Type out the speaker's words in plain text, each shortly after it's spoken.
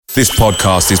This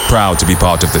podcast is proud to be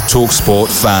part of the TalkSport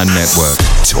Fan Network.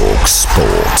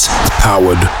 TalkSport.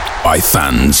 Powered by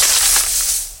fans.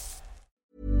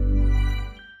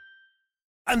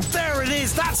 And there it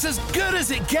is, that's as good as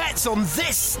it gets on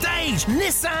this stage.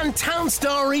 Nissan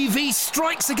Townstar EV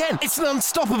strikes again. It's an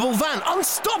unstoppable van,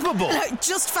 unstoppable.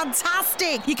 Just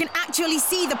fantastic. You can actually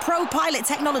see the ProPilot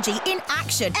technology in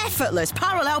action. Effortless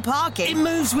parallel parking. It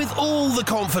moves with all the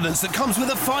confidence that comes with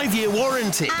a 5-year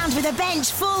warranty. And with a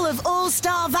bench full of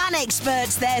all-star van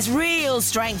experts, there's real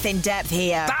strength in depth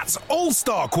here. That's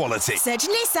all-star quality. Search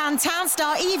Nissan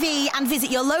Townstar EV and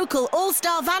visit your local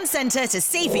all-star van centre to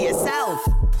see for yourself.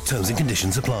 Terms and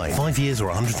conditions apply. 5 years or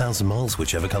 100,000 miles,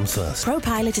 whichever comes first.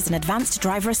 ProPilot is an advanced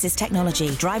driver assist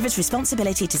technology. Driver's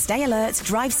responsibility to stay alert,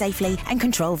 drive safely and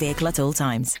control vehicle at all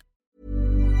times.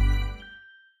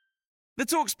 The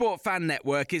TalkSport Fan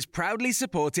Network is proudly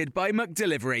supported by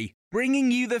McDelivery, bringing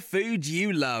you the food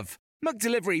you love.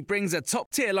 McDelivery brings a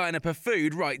top-tier lineup of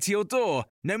food right to your door.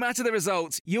 No matter the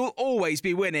result, you'll always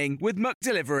be winning with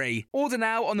McDelivery. Order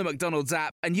now on the McDonald's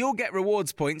app and you'll get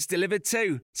rewards points delivered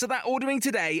too. So that ordering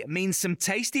today means some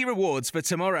tasty rewards for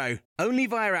tomorrow. Only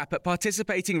via app at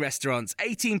participating restaurants.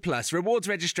 18 plus. Rewards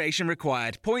registration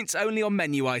required. Points only on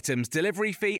menu items.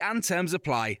 Delivery fee and terms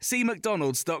apply. See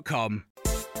mcdonalds.com.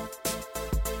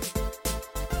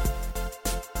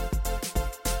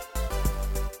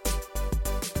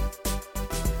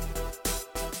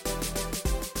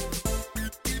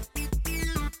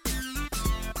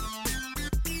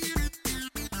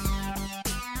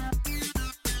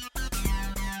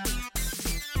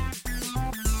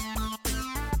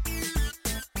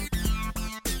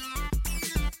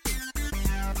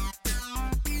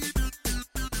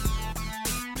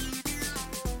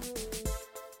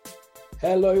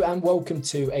 Hello and welcome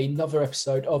to another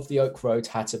episode of the Oak Road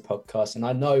Hatter podcast. And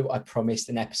I know I promised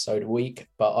an episode a week,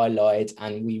 but I lied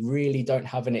and we really don't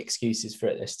have any excuses for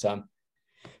it this time.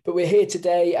 But we're here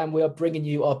today and we are bringing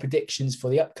you our predictions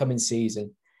for the upcoming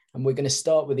season. And we're going to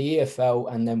start with the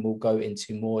EFL and then we'll go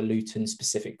into more Luton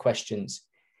specific questions.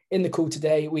 In the call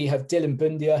today, we have Dylan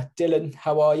Bundia. Dylan,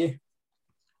 how are you?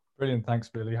 Brilliant. Thanks,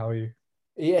 Billy. How are you?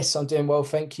 Yes, I'm doing well.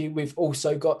 Thank you. We've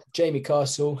also got Jamie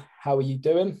Castle. How are you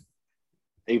doing?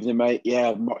 Evening, mate.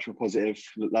 Yeah, much more positive.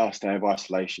 Last day of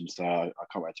isolation, so I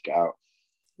can't wait to get out.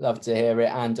 Love to hear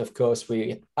it. And of course,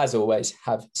 we, as always,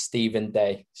 have Stephen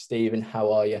Day. Stephen,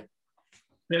 how are you?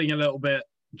 Feeling a little bit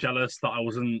jealous that I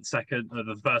wasn't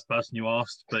the first person you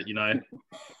asked, but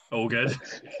all good.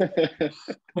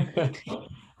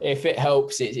 If it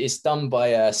helps, it's done by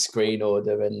a screen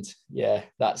order, and yeah,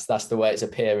 that's the way it's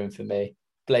appearing for me.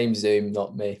 Blame Zoom,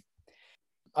 not me.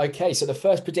 Okay, so the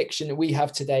first prediction we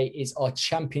have today is our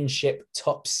championship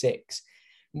top six.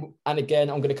 And again,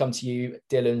 I'm going to come to you,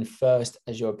 Dylan, first,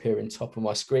 as you're appearing top of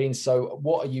my screen. So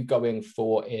what are you going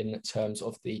for in terms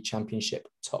of the championship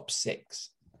top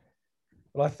six?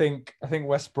 Well, I think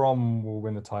West Brom will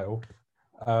win the title.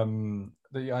 I know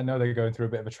they're going through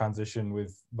a bit of a transition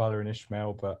with Valérien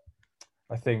Ismaël, but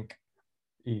I think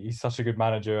he's such a good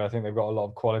manager. I think they've got a lot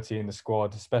of quality in the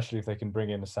squad, especially if they can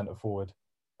bring in a centre forward.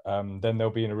 Then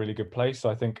they'll be in a really good place. So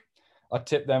I think I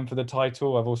tip them for the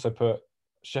title. I've also put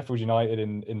Sheffield United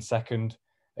in second.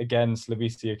 Again,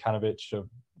 Slavica Jokanovic, a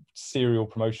serial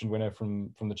promotion winner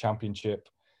from the Championship.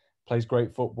 Plays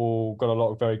great football, got a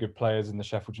lot of very good players in the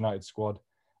Sheffield United squad.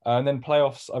 And then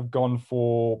playoffs, I've gone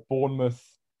for Bournemouth,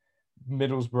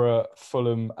 Middlesbrough,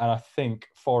 Fulham, and I think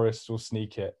Forest will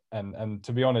sneak it. And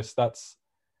to be honest, that's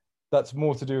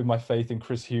more to do with my faith in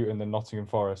Chris Hughton than Nottingham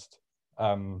Forest.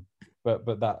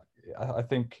 But that I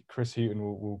think Chris Hughton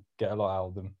will get a lot out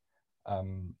of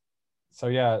them. So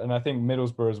yeah, and I think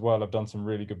Middlesbrough as well have done some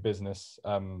really good business.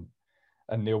 And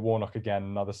Neil Warnock again,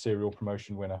 another serial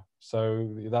promotion winner.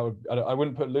 So I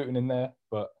wouldn't put Luton in there,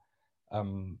 but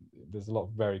there's a lot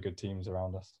of very good teams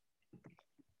around us.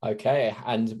 Okay,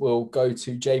 and we'll go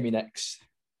to Jamie next.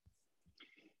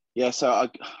 Yeah, so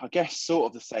I guess sort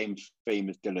of the same theme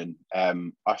as Dylan.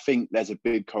 I think there's a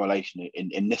big correlation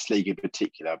in this league in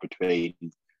particular between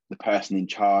the person in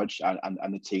charge and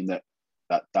the team that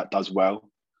does well.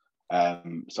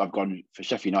 So I've gone for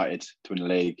Sheffield United to win the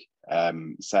league.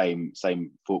 Same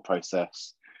thought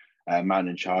process. Man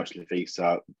in charge,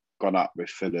 Lavisa, gone up with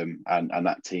Fulham and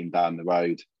that team down the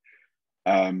road.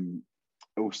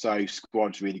 Also,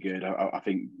 squad's really good. I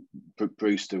think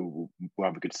Brewster will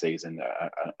have a good season,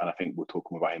 and I think we'll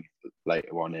talk more about him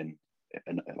later on in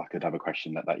like another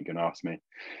question that you're going to ask me.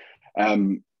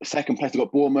 Second place, I've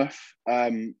got Bournemouth.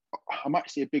 I'm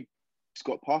actually a big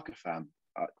Scott Parker fan.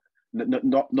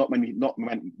 Not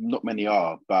many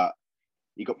are, but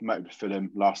he got promoted to Fulham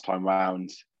last time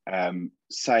round.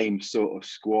 Same sort of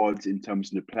squad in terms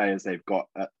of the players they've got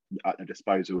at their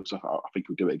disposal. So I think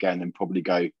we'll do it again and probably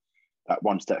go that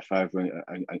one step further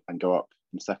and go up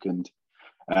in second.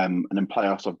 And then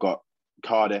playoffs, I've got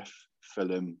Cardiff,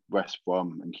 Fulham, West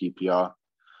Brom, and QPR.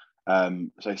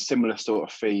 So similar sort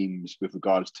of themes with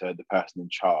regards to the person in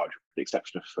charge, with the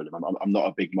exception of Fulham. I'm not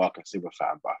a big Marco Silva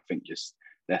fan, but I think just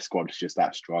their squad is just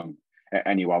that strong.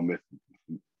 Anyone with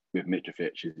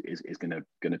Mitrovic is going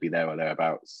to be there or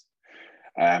thereabouts.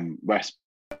 West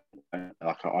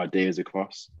like ideas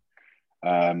across,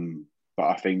 but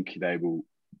I think they will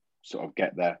sort of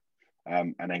get there.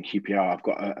 And then QPR,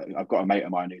 I've got a mate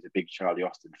of mine who's a big Charlie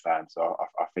Austin fan, so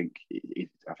I think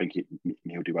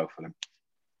he'll do well for them.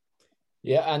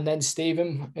 Yeah, and then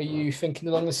Stephen, are you thinking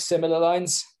along the similar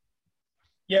lines?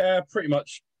 Yeah, pretty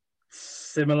much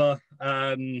similar.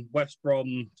 West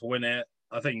Brom to win it.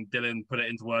 I think Dylan put it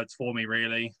into words for me,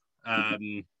 really.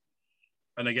 And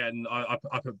again, I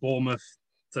put Bournemouth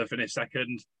to finish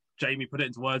second. Jamie put it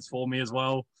into words for me as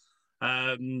well.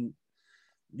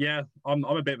 Yeah, I'm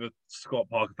a bit of a Scott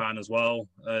Parker fan as well,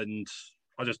 and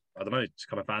I don't know, just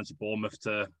kind of fancy Bournemouth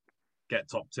to get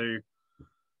top two.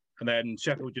 And then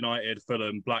Sheffield United,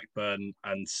 Fulham, Blackburn,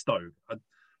 and Stoke.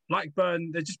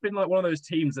 Blackburn, they've just been like one of those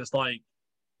teams that's like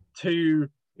they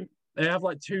have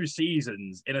like 2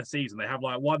 seasons in a season. They have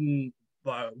like one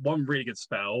really good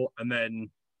spell and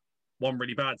then one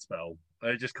really bad spell.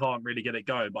 They just can't really get it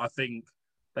going. But I think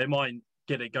they might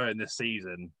get it going this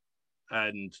season.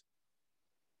 And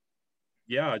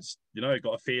yeah, I just,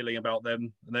 got a feeling about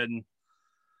them. And then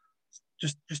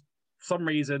just some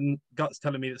reason, gut's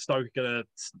telling me that Stoke are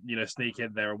gonna, sneak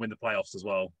in there and win the playoffs as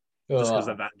well, just because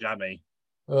of that jammy.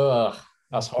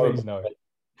 That's horrible. No.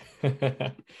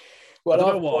 Well, I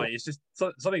don't know why. It's just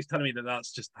something's telling me that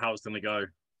that's just how it's gonna go.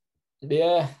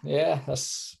 Yeah.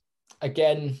 That's,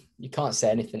 again, you can't say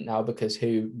anything now because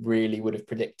who really would have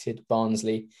predicted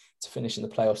Barnsley to finish in the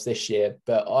playoffs this year?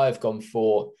 But I've gone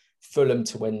for Fulham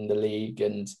to win the league,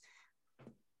 and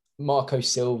Marco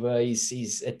Silva,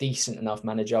 he's a decent enough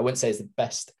manager. I wouldn't say he's the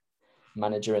best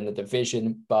manager in the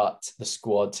division, but the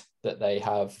squad that they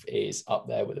have is up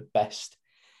there with the best.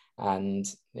 And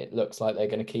it looks like they're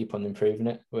going to keep on improving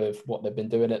it with what they've been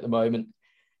doing at the moment.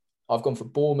 I've gone for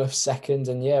Bournemouth second,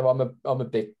 and yeah, I'm a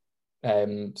big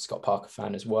Scott Parker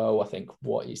fan as well. I think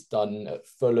what he's done at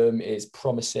Fulham is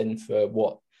promising for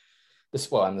what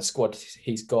and the squad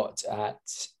he's got at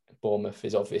Bournemouth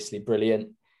is obviously brilliant.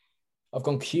 I've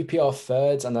gone QPR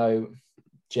third. I know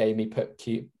Jamie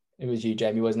it was you,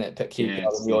 Jamie, wasn't it? Put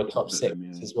QPR in your top 6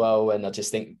 as well. And I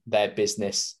just think their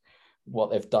business,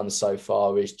 what they've done so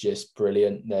far is just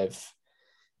brilliant. They've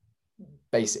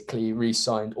basically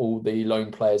re-signed all the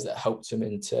loan players that helped them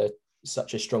into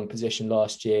such a strong position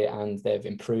last year, and they've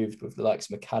improved with the likes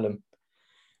of McCallum.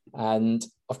 And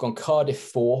I've gone Cardiff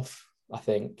fourth. I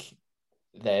think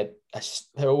they're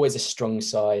always a strong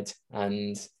side,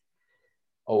 and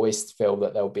always feel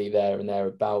that they'll be there and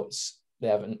thereabouts. They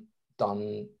haven't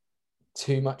done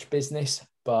too much business,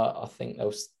 but I think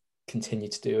they'll continue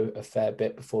to do a fair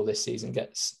bit before this season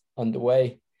gets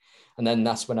underway. And then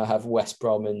that's when I have West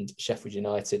Brom and Sheffield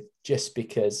United, just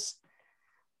because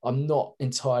I'm not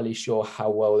entirely sure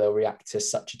how well they'll react to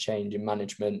such a change in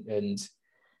management. And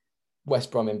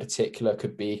West Brom in particular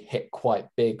could be hit quite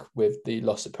big with the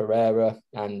loss of Pereira,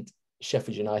 and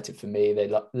Sheffield United, for me,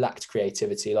 they lacked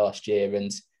creativity last year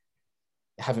and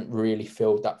haven't really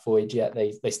filled that void yet.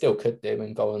 They still could do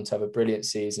and go on to have a brilliant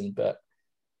season, but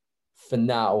for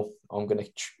now, I'm going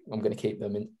to keep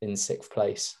them in 6th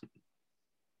place.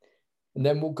 And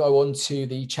then we'll go on to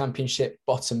the Championship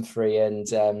bottom 3. And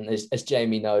as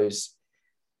Jamie knows,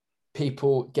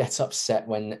 people get upset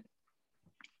when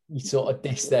you sort of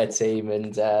diss their team,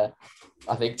 and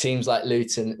I think teams like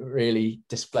Luton really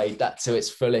displayed that to its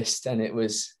fullest, and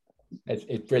it's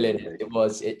brilliant.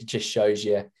 It just shows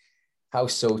you how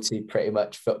salty pretty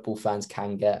much football fans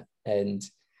can get, and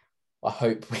I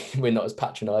hope we're not as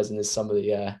patronising as some of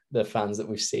the fans that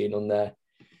we've seen on there.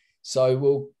 So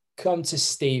we'll come to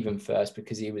Stephen first,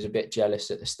 because he was a bit jealous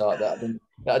at the start that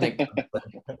I didn't.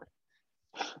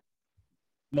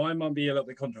 Mine might be a little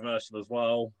bit controversial as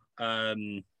well,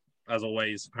 as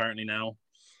always, apparently now.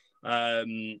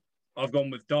 I've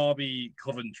gone with Derby,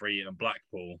 Coventry, and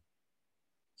Blackpool.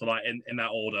 So, like in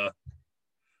that order.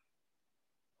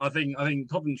 I think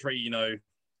Coventry, I've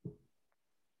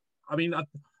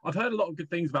heard a lot of good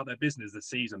things about their business this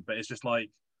season, but it's just like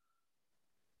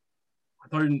I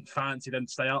don't fancy them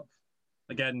to stay up.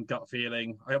 Again, gut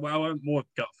feeling. I want more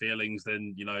gut feelings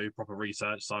than proper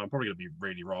research, so I'm probably going to be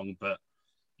really wrong. But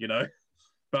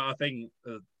But I think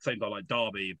at the same time, like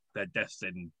Derby, they're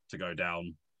destined to go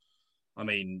down. I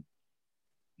mean,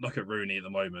 look at Rooney at the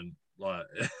moment. Like,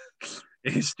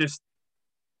 it's just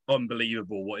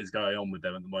unbelievable what is going on with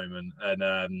them at the moment.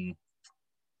 And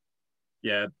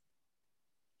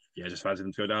just fancy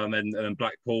them to go down. And then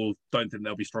Blackpool, don't think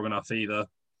they'll be strong enough either.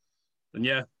 And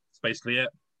yeah, that's basically it.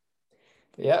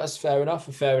 Yeah, that's fair enough.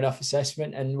 A fair enough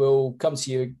assessment. And we'll come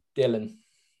to you, Dylan,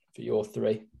 for your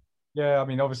three. Yeah, I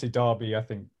mean, obviously Derby, I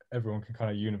think everyone can kind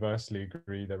of universally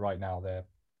agree that right now they're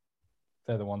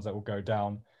the ones that will go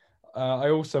down. I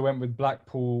also went with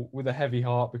Blackpool with a heavy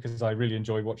heart because I really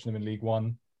enjoy watching them in League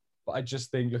One. But I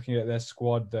just think looking at their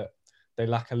squad that they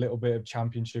lack a little bit of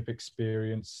championship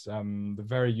experience. They're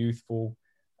very youthful.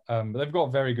 But they've got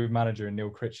a very good manager in Neil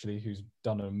Critchley who's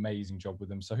done an amazing job with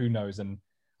them. So who knows? And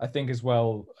I think as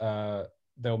well,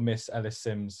 they'll miss Ellis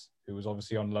Sims, who was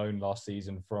obviously on loan last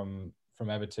season from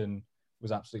Everton,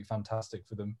 was absolutely fantastic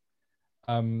for them.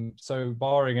 So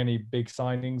barring any big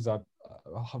signings, I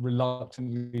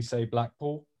reluctantly say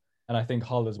Blackpool, and I think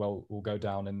Hull as well will go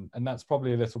down. And that's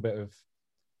probably a little bit of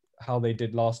how they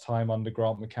did last time under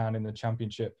Grant McCann in the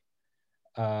Championship.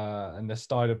 And their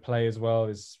style of play as well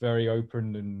is very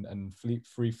open and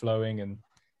free-flowing. And,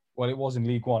 well, it was in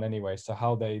League One anyway. So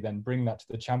how they then bring that to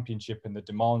the Championship and the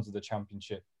demands of the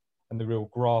Championship and the real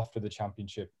graft of the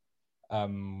Championship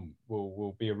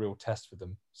will be a real test for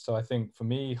them. So I think for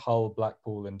me, Hull,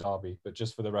 Blackpool and Derby. But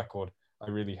just for the record, I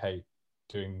really hate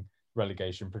doing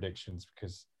relegation predictions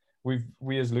because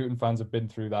we as Luton fans have been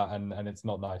through that and it's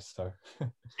not nice. So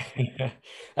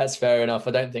that's fair enough.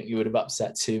 I don't think you would have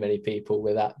upset too many people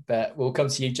with that. But we'll come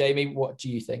to you, Jamie. What do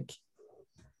you think?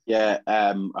 Yeah,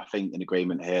 I think in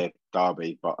agreement here,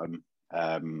 Derby bottom.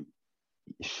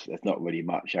 There's not really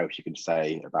much else you can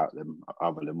say about them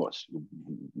other than what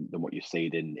you've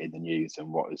seen in the news and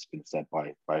what has been said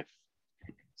by both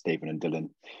Stephen and Dylan.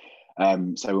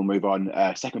 So we'll move on.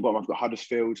 Second bottom, I've got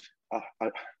Huddersfield.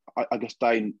 I just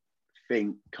don't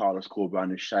think Carlos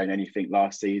Corberán has shown anything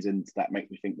last season that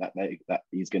makes me think that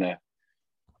he's going to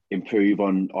improve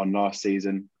on last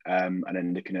season. And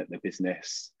then looking at the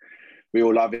business, we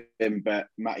all love him, but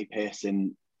Matty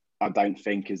Pearson, I don't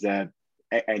think is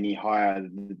any higher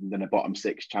than a bottom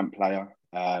six champ player.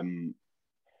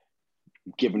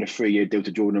 Given a 3-year deal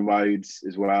to Jordan Rhodes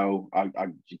as well, I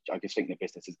just think the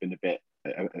business has been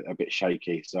a bit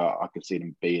shaky. So I could see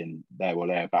them being there or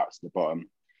thereabouts at the bottom.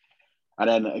 And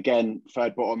then again,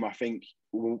 third bottom, I think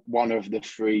one of the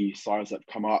three sides that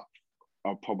have come up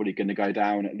are probably going to go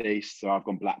down at least. So I've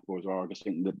gone Blackpool as well. I just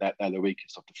think that they're the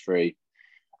weakest of the three.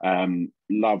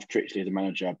 Love Critchley as a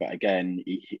manager, but again,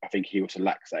 I think he also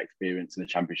lacks that experience in the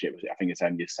Championship. I think it's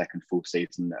only his second full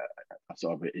season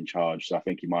sort of in charge. So I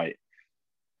think he might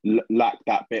lack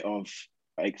that bit of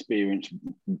experience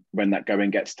when that going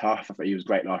gets tough. I thought he was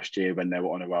great last year when they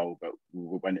were on a roll, but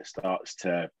when it starts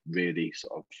to really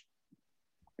sort of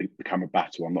become a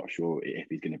battle, I'm not sure if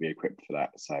he's going to be equipped for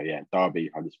that. So yeah, Derby,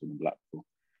 Huddersfield and Blackpool.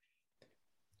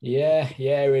 Yeah,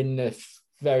 in a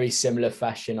very similar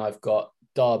fashion, I've got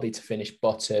Derby to finish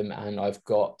bottom and I've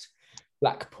got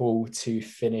Blackpool to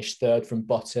finish third from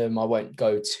bottom. I won't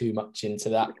go too much into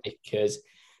that because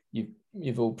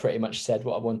you've all pretty much said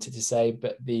what I wanted to say,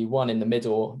 but the one in the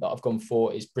middle that I've gone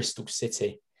for is Bristol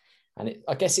City. And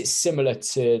I guess it's similar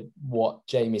to what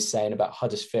Jamie's saying about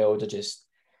Huddersfield.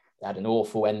 They had an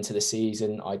awful end to the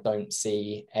season. I don't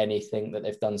see anything that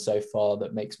they've done so far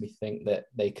that makes me think that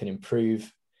they can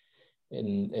improve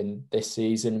in this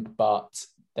season, but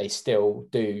they still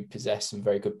do possess some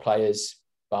very good players.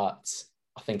 But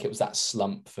I think it was that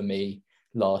slump for me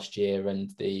last year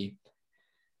and the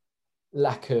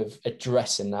lack of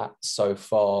addressing that so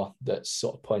far that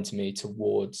sort of pointed me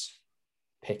towards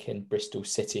picking Bristol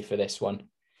City for this one.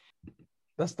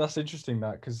 That's interesting,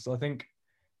 that, because I think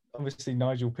obviously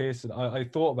Nigel Pearson, I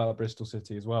thought about Bristol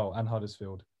City as well and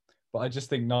Huddersfield, but I just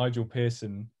think Nigel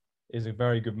Pearson is a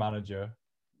very good manager.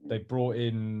 They brought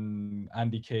in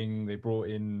Andy King, they brought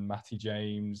in Matty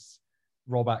James.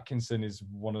 Rob Atkinson is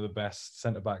one of the best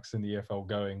centre-backs in the EFL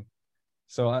going.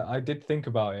 So I did think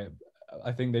about it.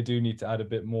 I think they do need to add a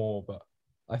bit more, but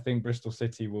I think Bristol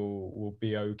City will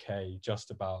be okay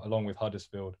just about, along with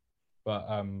Huddersfield. But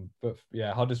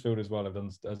yeah, Huddersfield as well have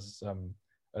done,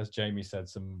 as Jamie said,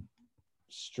 some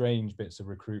strange bits of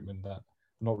recruitment that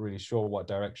I'm not really sure what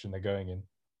direction they're going in.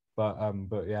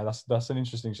 But yeah, that's an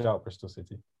interesting shout, Bristol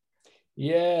City.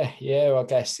 Yeah, I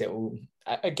guess it will.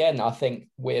 Again, I think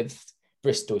with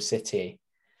Bristol City,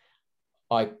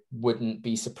 I wouldn't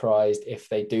be surprised if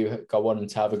they do go on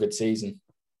to have a good season.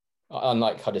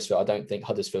 Unlike Huddersfield, I don't think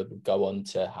Huddersfield would go on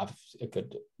to have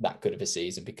that good of a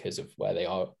season because of where they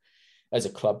are as a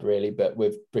club, really. But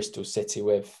with Bristol City,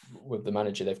 with the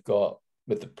manager they've got,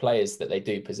 with the players that they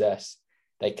do possess,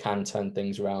 they can turn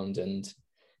things around. And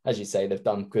as you say, they've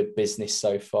done good business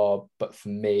so far. But for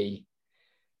me,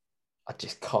 I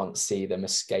just can't see them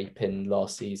escaping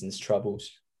last season's troubles.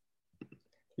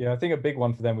 Yeah, I think a big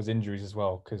one for them was injuries as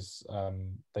well, because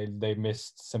they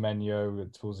missed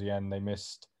Semenyo towards the end. They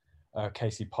missed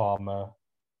Casey Palmer.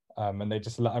 And they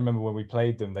just, I remember when we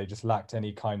played them, they just lacked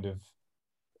any kind of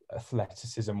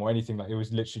athleticism or anything. Like, it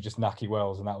was literally just Nahki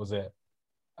Wells and that was it.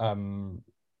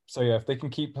 So yeah, if they can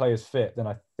keep players fit, then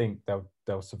I think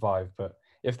they'll survive. But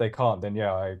if they can't, then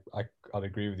yeah, I'd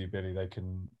agree with you, Billy.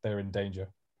 They're in danger.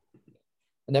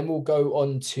 And then we'll go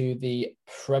on to the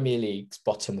Premier League's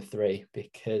bottom three,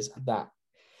 because that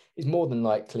is more than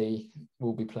likely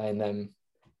we'll be playing them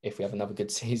if we have another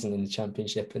good season in the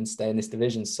Championship and stay in this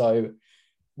division. So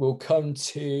we'll come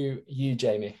to you,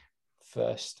 Jamie,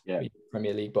 first. Yeah.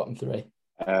 Premier League bottom three.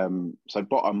 So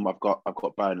bottom, I've got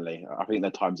Burnley. I think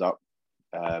their time's up.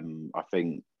 I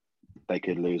think they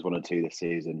could lose 1 or 2 this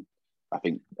season. I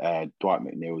think Dwight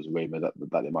McNeil's rumoured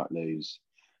that they might lose.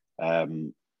 I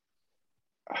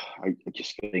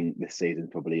just think this season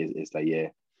probably is their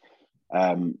year.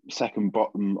 Second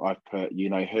bottom, I've put you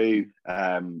know who.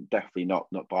 Definitely not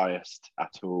biased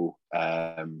at all.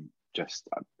 I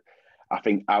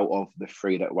think out of the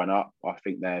 3 that went up, I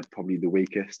think they're probably the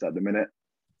weakest at the minute.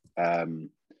 And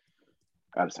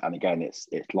again, it's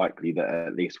likely that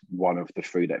at least one of the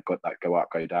 3 that go up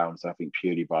go down. So I think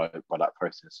purely by that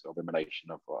process of elimination,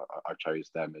 I chose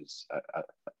them as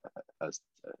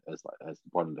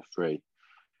one of the 3.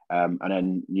 And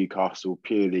then Newcastle,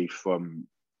 purely from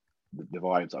the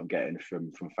vibes I'm getting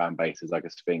from fan bases, I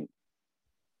just think,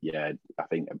 yeah, I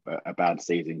think a bad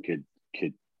season could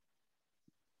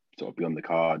sort of be on the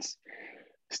cards.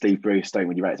 Steve Bruce, don't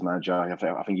really rate his manager.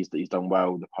 I think he's done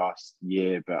well the past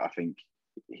year, but I think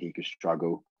he could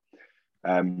struggle.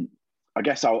 I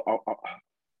guess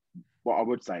what I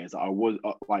would say is that I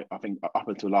think up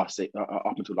until last week,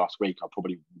 I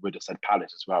probably would have said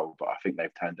Palace as well, but I think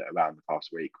they've turned it around the past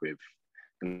week with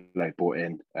they've brought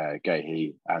in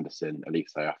Gahey, Anderson,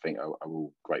 Elise. I think are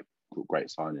all great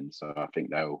signings. So I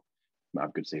think they'll have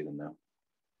a good season now.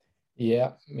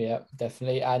 Yeah,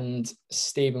 definitely. And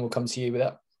Stephen, will come to you with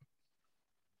that.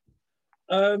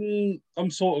 I'm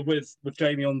sort of with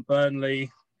Jamie on Burnley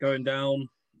going down.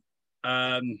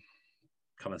 Kind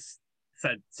of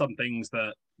said some things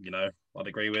that I'd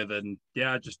agree with, and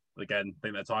yeah, just again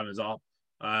think their time is up.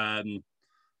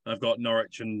 I've got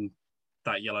Norwich and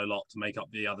that yellow lot to make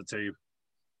up the other two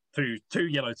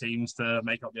yellow teams to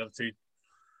make up the other 2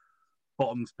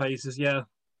 bottom places. Yeah,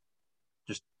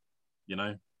 just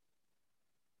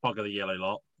bugger the yellow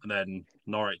lot, and then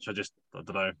Norwich. I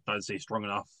don't know, don't see strong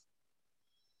enough.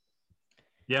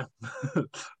 Yeah,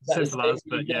 simple as,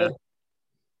 but yeah.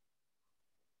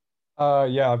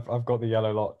 Yeah, I've got the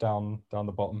yellow lot down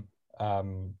the bottom.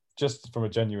 Just from a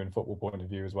genuine football point of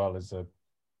view, as well as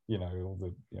we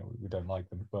don't like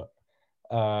them, but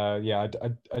yeah,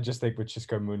 I just think with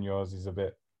Xisco Munoz,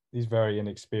 he's very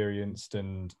inexperienced,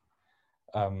 and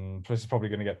plus he's probably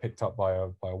going to get picked up by a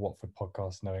Watford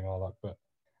podcast, knowing all that.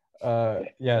 But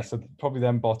yeah, so probably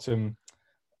them bottom.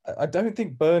 I don't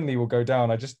think Burnley will go down.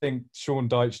 I just think Sean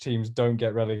Dyche teams don't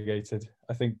get relegated.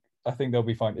 I think they'll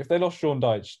be fine. If they lost Sean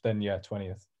Dyche, then yeah,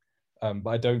 20th.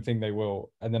 But I don't think they will.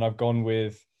 And then I've gone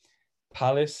with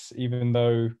Palace, even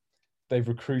though they've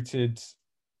recruited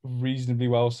reasonably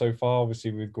well so far,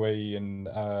 obviously with Gueye and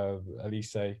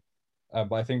Elise.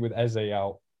 But I think with Eze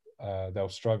out, they'll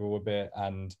struggle a bit.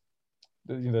 And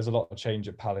there's a lot of change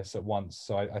at Palace at once.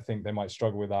 So I think they might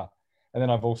struggle with that. And then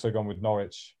I've also gone with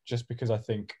Norwich, just because I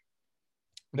think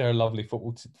they're a lovely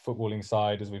footballing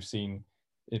side, as we've seen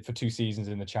it for 2 seasons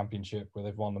in the Championship, where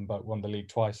they've won the league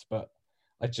twice. But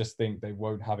I just think they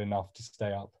won't have enough to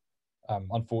stay up,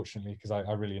 unfortunately, because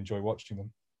I really enjoy watching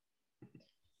them.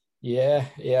 Yeah,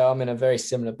 I'm in a very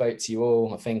similar boat to you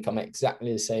all. I think I'm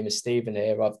exactly the same as Stephen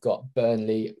here. I've got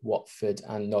Burnley, Watford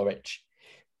and Norwich.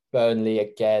 Burnley,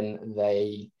 again,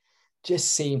 they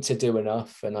just seem to do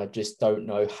enough, and I just don't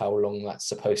know how long that's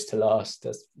supposed to last.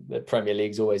 As the Premier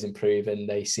League's always improving,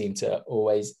 they seem to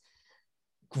always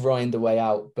grind the way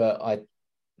out, but I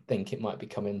think it might be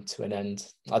coming to an end.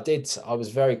 I was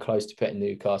very close to putting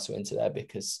Newcastle into there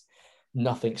because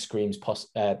nothing screams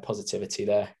positivity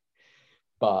there,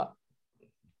 but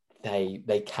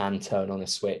they can turn on a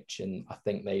switch, and I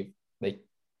think they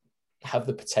have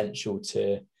the potential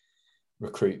to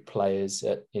recruit players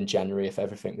in January if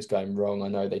everything was going wrong. I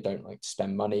know they don't like to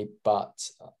spend money, but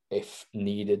if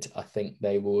needed, I think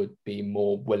they would be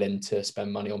more willing to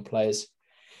spend money on players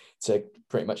to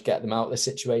pretty much get them out of the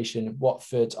situation.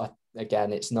 Watford,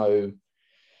 again, it's no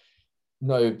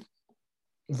no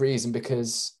reason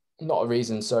because we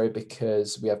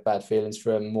have bad feelings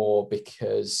for him, more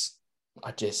because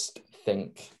I just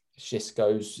think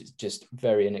Xisco's just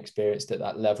very inexperienced at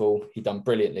that level. He done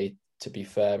brilliantly, to be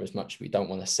fair, as much as we don't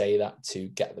want to say that, to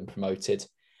get them promoted.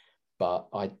 But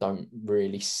I don't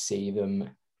really see them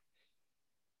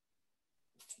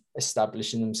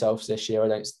establishing themselves this year. I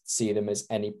don't see them as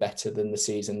any better than the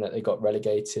season that they got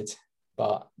relegated.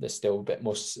 But there's still a bit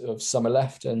more of summer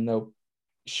left, and they'll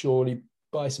surely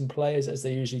buy some players as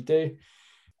they usually do.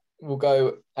 We'll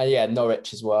go,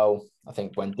 Norwich as well. I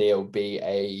think Buendia will be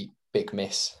a big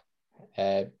miss.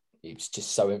 He was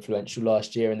just so influential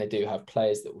last year, and they do have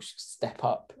players that will step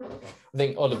up. I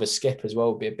think Oliver Skip as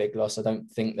well will be a big loss. I don't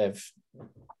think they've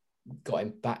got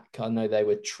him back. I know they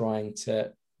were trying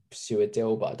to pursue a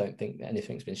deal, but I don't think that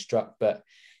anything's been struck. But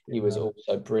he was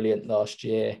also brilliant last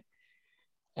year.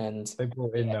 And they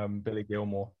brought in Billy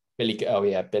Gilmore. Billy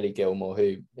Gilmore,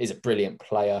 who is a brilliant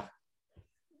player.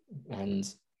 And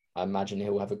I imagine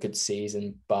he'll have a good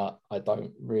season, but I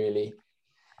don't really...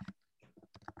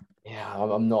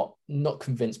 I'm not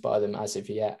convinced by them as of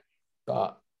yet,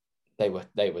 but they were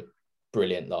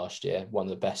brilliant last year, one of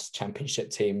the best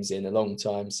championship teams in a long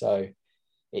time. So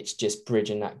it's just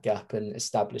bridging that gap and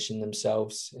establishing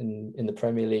themselves in the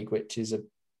Premier League, which is a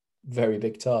very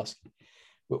big task.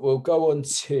 But we'll go on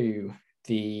to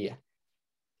the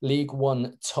League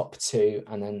One top two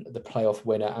and then the playoff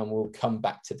winner, and we'll come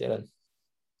back to Dylan.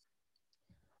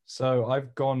 So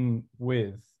I've gone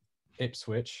with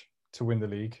Ipswich to win the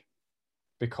league,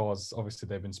 because obviously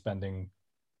they've been spending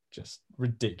just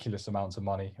ridiculous amounts of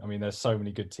money. I mean, there's so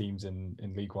many good teams in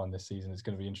League One this season. It's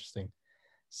going to be interesting.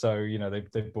 So,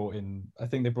 they've brought in, I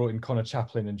think they brought in Connor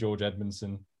Chaplin and George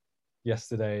Edmondson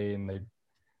yesterday, and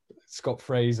Scott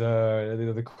Fraser.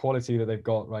 The quality that they've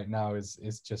got right now is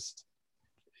just,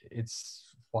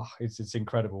 it's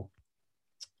incredible.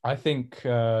 I think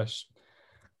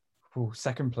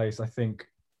second place, I think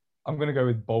I'm going to go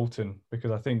with Bolton,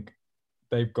 because I think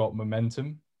they've got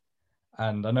momentum,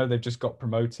 and I know they've just got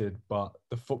promoted, but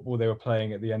the football they were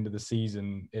playing at the end of the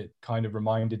season, it kind of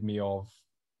reminded me of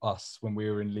us when we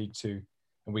were in League Two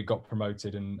and we got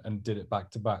promoted and did it back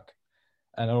to back.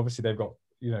 And obviously they've got,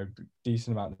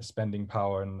 decent amount of spending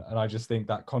power. And I just think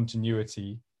that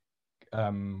continuity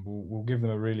will give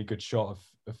them a really good shot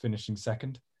of finishing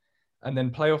second. And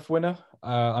then playoff winner,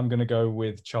 I'm going to go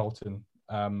with Charlton.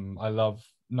 I love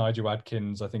Nigel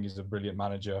Adkins. I think he's a brilliant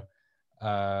manager.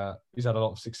 He's had a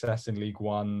lot of success in League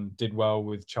One, did well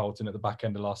with Charlton at the back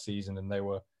end of last season, and they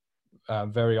were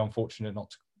very unfortunate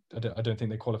I don't think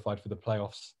they qualified for the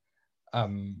playoffs.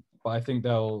 But I think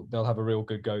they'll have a real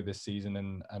good go this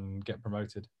season and get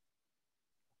promoted.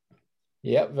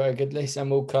 Yeah, very good list.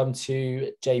 And we'll come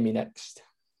to Jamie next.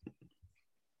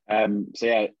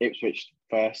 Ipswich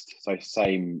first. So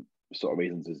same sort of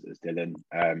reasons as Dylan.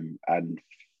 And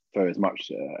for as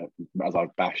much as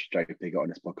I've bashed Jacob Pigott on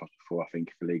this podcast before, I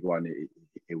think for League One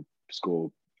he'll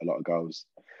score a lot of goals.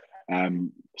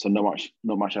 So not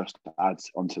much else to add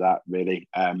onto that really.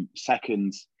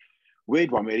 Second,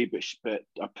 weird one really, but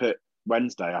I put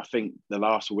Wednesday. I think the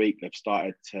last week they've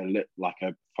started to look like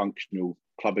a functional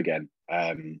club again,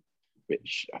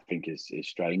 which I think is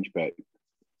strange, but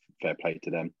fair play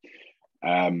to them.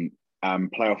 And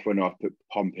playoff winner, I've put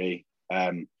Pompey.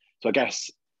 So I guess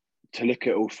to look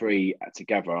at all three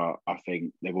together, I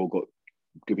think they've all got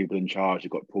good people in charge.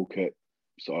 They've got Paul Cook,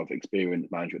 sort of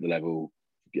experienced manager at the level,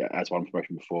 as won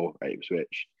promotion before at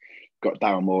Ipswich. Got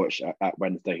Darren Moore at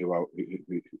Wednesday, who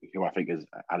I think has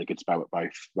had a good spell at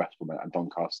both West Brom and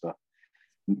Doncaster.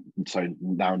 So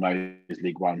now knows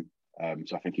League One.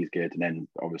 So I think he's good. And then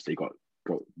obviously got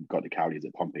the Cowleys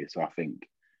at Pompey. So I think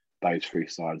those three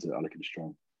sides are looking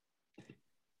strong.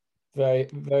 Very,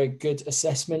 very good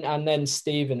assessment. And then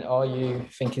Stephen, are you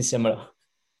thinking similar?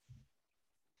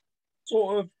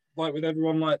 Sort of like with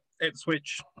everyone, like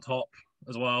Ipswich top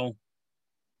as well.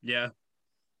 Yeah,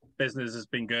 business has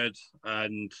been good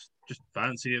and just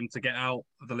fancy them to get out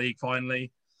of the league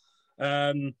finally.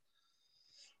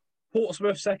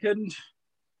 Portsmouth second.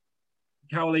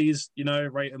 Cowleys,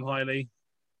 rate them highly.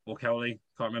 Or Cowley,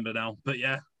 can't remember now. But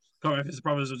yeah, can't remember if his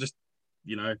brothers or just,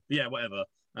 whatever.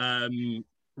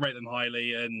 Rate them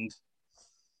highly and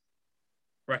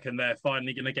reckon they're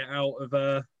finally going to get out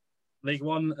of League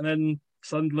One. And then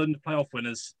Sunderland, playoff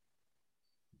winners.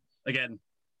 Again.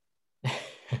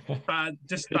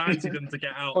 Just fancy them to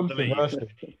get out of the league.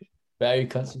 Very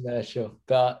controversial.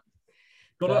 But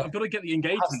I've got to get the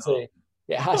engagement up.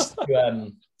 It has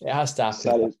to happen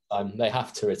sometime. They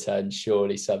have to return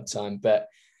surely sometime. But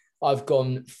I've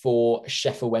gone for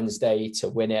Sheffield Wednesday to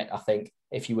win it. I think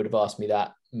if you would have asked me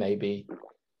that maybe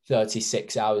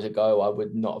 36 hours ago, I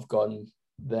would not have gone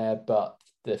there. But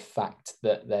the fact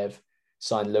that they've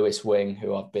signed Lewis Wing,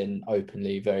 who I've been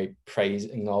openly very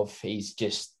praising of, he's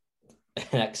just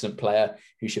an excellent player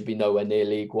who should be nowhere near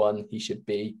League One. He should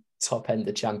be top end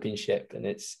of Championship, and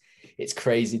it's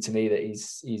crazy to me that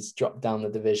he's dropped down the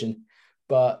division.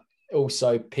 But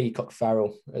also Peacock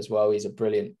Farrell as well. He's a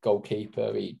brilliant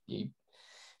goalkeeper. He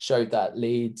showed that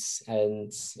Leeds,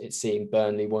 and it seemed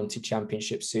Burnley wanted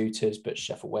Championship suitors, but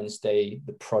Sheffield Wednesday,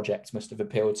 the project must have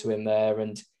appealed to him there,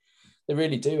 and they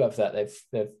really do have that.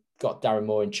 They've got Darren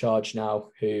Moore in charge now,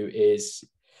 who is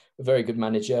a very good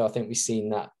manager. I think we've seen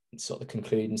that sort of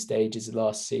concluding stages of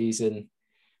last season.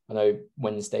 I know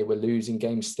Wednesday were losing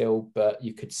games still, but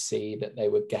you could see that they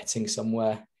were getting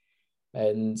somewhere.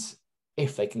 And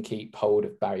if they can keep hold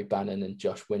of Barry Bannon and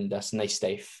Josh Windass and they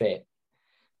stay fit,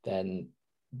 then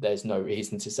there's no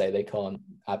reason to say they can't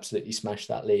absolutely smash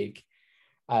that league.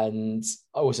 And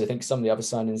I also think some of the other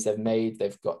signings they've made,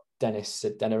 they've got Dennis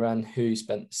Adeniran, who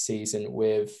spent the season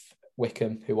with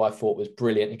Wickham, who I thought was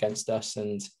brilliant against us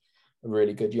and a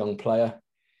really good young player.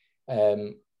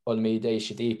 Olamide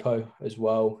Shadipo as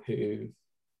well, who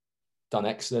done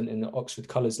excellent in the Oxford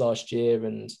colours last year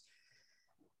and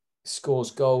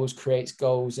scores goals, creates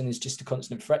goals, and is just a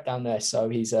constant threat down there. So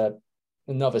he's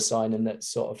another signing that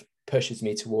sort of pushes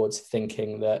me towards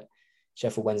thinking that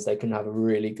Sheffield Wednesday can have a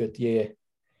really good year.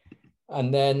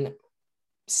 And then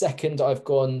second, I've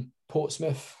gone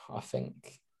Portsmouth. I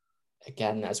think,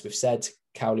 again, as we've said,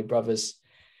 Cowley brothers,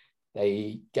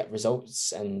 they get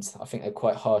results, and I think they're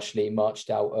quite harshly marched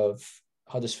out of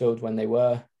Huddersfield when they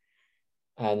were.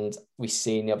 And we've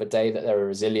seen the other day that they're a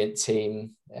resilient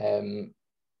team,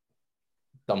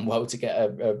 done well to get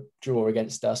a draw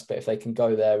against us. But if they can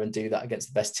go there and do that against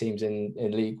the best teams in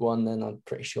League One, then I'm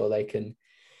pretty sure they can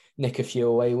nick a few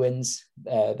away wins.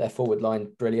 Their forward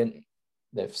line, brilliant.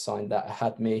 They've signed that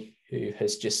Hadmi, who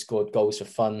has just scored goals for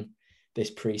fun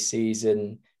this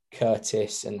pre-season.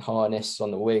 Curtis and Harness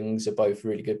on the wings are both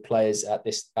really good players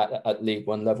at League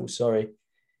One level,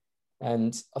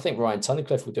 And I think Ryan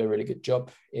Tunnicliffe will do a really good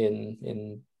job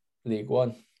in League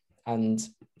One. And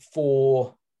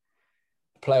for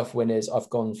playoff winners, I've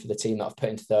gone for the team that I've put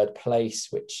in third place,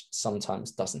 which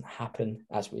sometimes doesn't happen,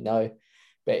 as we know.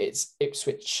 But it's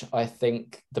Ipswich. I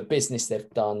think the business they've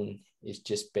done has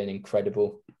just been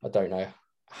incredible. I don't know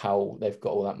how they've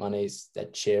got all that money. They're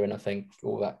cheering, I think,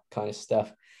 all that kind of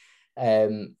stuff.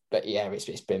 But yeah,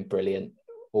 it's been brilliant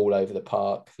all over the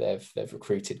park. They've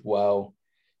recruited well.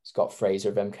 Scott Fraser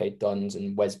of MK Dons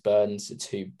and Wes Burns are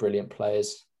two brilliant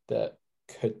players that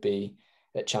could be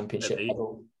at Championship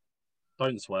level.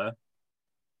 Don't swear.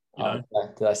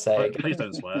 Did I say it? Please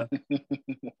don't swear.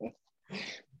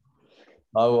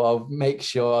 I'll make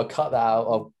sure I'll cut that out.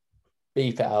 I'll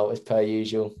beep it out as per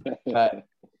usual.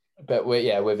 But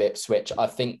with Ipswich, I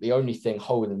think the only thing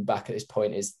holding them back at this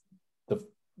point is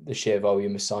the sheer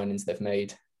volume of signings they've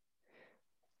made.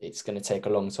 It's going to take a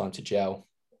long time to gel.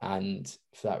 And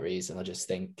for that reason, I just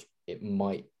think they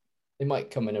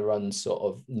might come in a run sort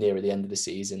of nearer the end of the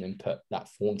season and put that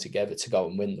form together to go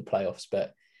and win the playoffs.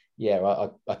 But yeah,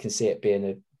 I can see it being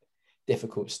a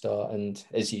difficult start. And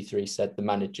as you three said,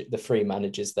 the three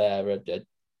managers there are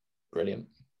brilliant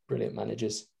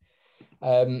managers.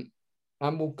 And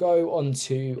we'll go on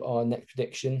to our next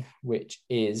prediction, which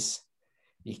is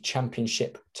the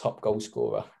Championship top goal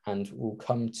scorer. And we'll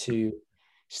come to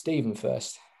Stephen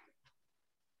first.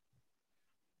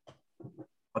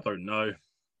 I don't know.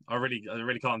 I really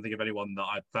can't think of anyone that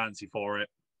I'd fancy for it.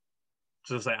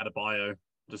 Just say Adebayo,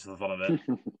 just for the fun of it.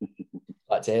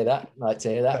 Like to hear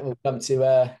that. We'll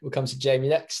come to Jamie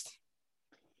next.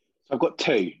 So I've got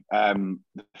two. The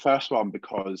first one,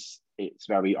 because it's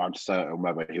very uncertain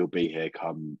whether he'll be here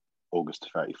come August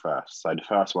 31st. So the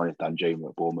first one is Danjuma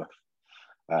at Bournemouth.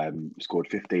 Scored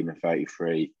 15 and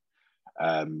 33.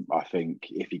 I think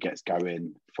if he gets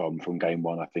going from game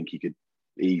one, I think he could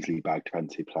easily bag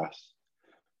 20 plus.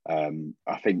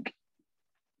 I think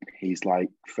he's like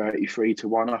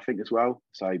 33-1, I think, as well.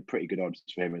 So pretty good odds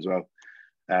for him as well.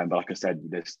 But like I said,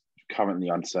 there's currently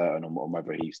uncertain on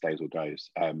whether he stays or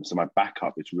goes. So my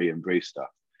backup is Ryan Brewster.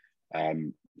 I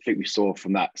think we saw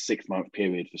from that 6-month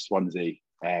period for Swansea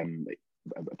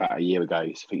about a year ago, I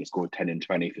think he scored 10 and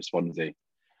 20 for Swansea.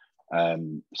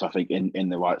 So I think in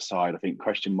the right side, I think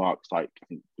question marks, like I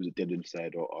think was it Dylan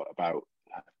said, or about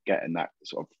getting that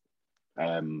sort of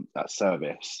that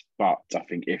service. But I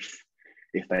think if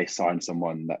they sign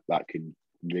someone that can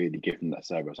really give them that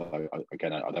service, I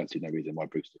don't see no reason why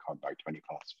Brewster can't bag 20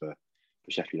 plus for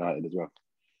Sheffield United as well.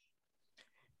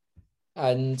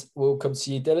 And we'll come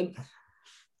to you, Dylan.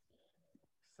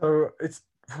 So it's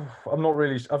I'm not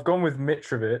really. I've gone with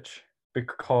Mitrovic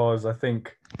because I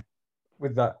think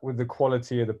with the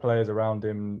quality of the players around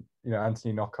him,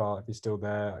 Anthony Knockaert, if he's still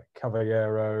there,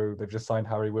 Cavallero, they've just signed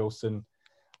Harry Wilson.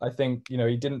 I think,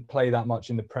 he didn't play that much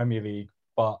in the Premier League,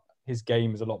 but his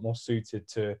game is a lot more suited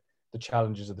to the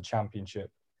challenges of the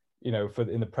Championship. In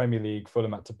the Premier League,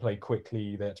 Fulham had to play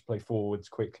quickly. They had to play forwards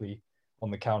quickly on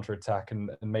the counter-attack,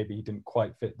 and maybe he didn't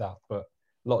quite fit that. But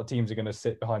a lot of teams are going to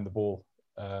sit behind the ball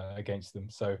against them.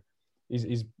 So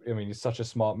he's such a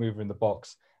smart mover in the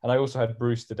box. And I also had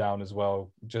Brewster down as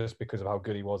well, just because of how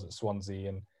good he was at Swansea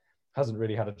and hasn't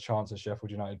really had a chance at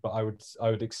Sheffield United. But I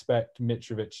would expect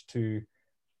Mitrovic to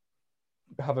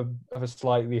have a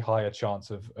slightly higher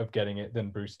chance of getting it than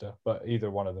Brewster. But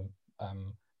either one of them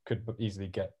could easily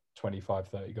get 25,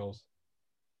 30 goals.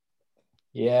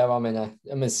 Yeah, I'm in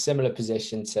a similar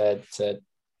position to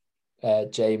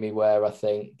Jamie, where I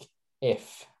think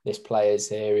if this player's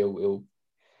here, he'll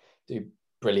do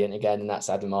brilliant again, and that's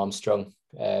Adam Armstrong.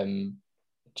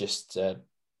 Just a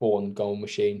born goal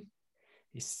machine.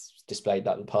 He's displayed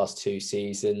that the past 2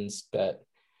 seasons, but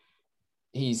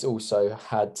he's also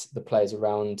had the players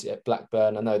around at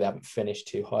Blackburn. I know they haven't finished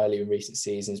too highly in recent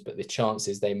seasons, but the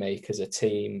chances they make as a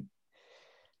team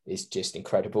is just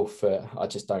incredible. I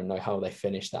just don't know how they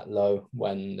finish that low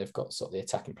when they've got sort of the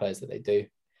attacking players that they do.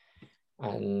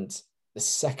 And the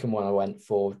second one I went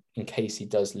for, in case he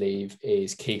does leave,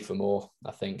 is Kiefer Moore.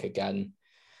 I think, again,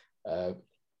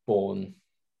 born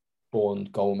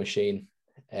goal machine.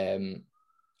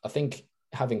 I think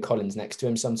having Collins next to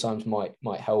him sometimes might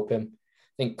help him.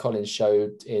 I think Collins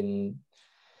showed in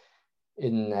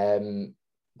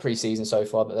pre-season so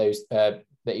far that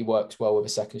he works well with a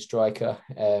second striker.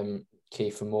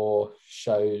 Kiefer Moore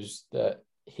shows that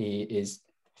he is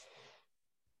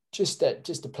just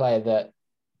a player that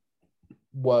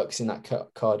works in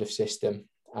that Cardiff system.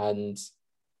 And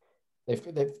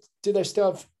do they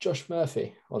still have Josh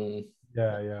Murphy on?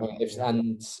 Yeah.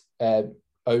 And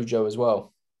Ojo as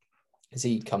well. Has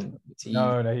he come?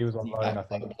 No, he was on loan, I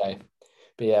think. Okay.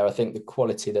 But yeah, I think the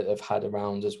quality that they've had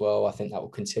around as well, I think that will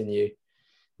continue.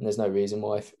 And there's no reason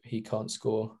why he can't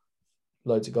score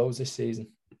loads of goals this season.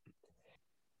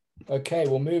 Okay,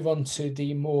 we'll move on to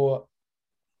the more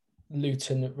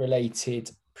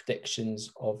Luton-related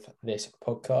predictions of this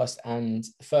podcast. And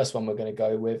the first one we're going to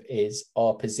go with is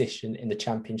our position in the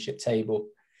Championship table.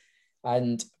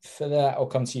 And for that, I'll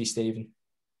come to you, Stephen.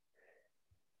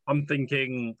 I'm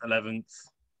thinking 11th.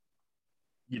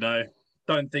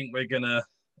 Don't think we're going to...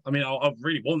 I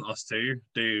really want us to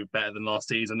do better than last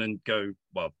season and go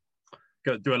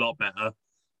do a lot better.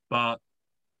 But,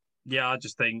 yeah, I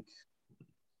just think,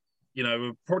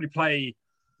 we'll probably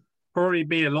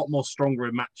be a lot more stronger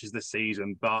in matches this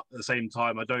season. But at the same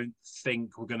time, I don't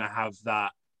think we're going to have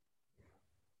that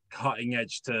cutting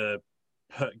edge to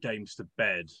put games to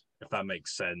bed, if that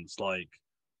makes sense. I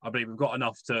believe we've got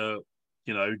enough to,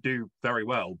 do very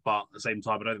well, but at the same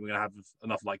time, I don't think we're going to have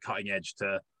enough cutting edge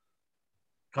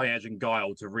and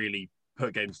guile to really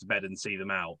put games to bed and see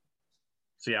them out.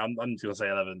 So yeah, I'm going to say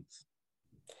 11th.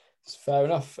 It's fair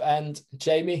enough. And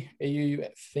Jamie, are you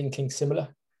thinking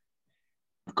similar?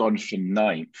 I've gone for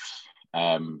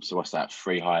 9th. So what's that?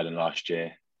 3 higher than last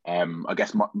year. I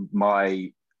guess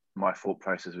my thought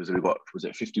process was was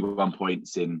it 51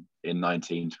 points in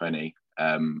 1920,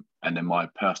 and then my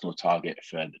personal target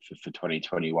for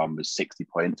 2021 was 60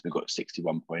 points. We got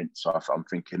 61 points, so I'm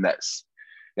thinking let's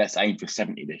aim for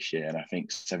 70 this year, and I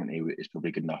think 70 is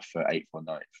probably good enough for 8th or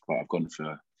 9th. But I've gone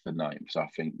for 9th, so I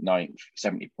think 9th,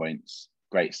 70 points,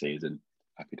 great season,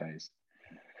 happy days.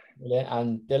 Brilliant.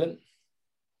 And Dylan?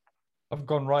 I've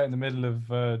gone right in the middle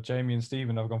of Jamie and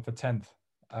Stephen. I've gone for 10th.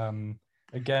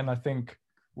 Again, I think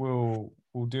we'll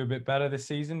do a bit better this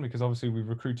season because obviously we've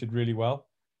recruited really well.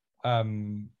 But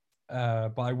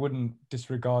I wouldn't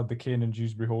disregard the Kiernan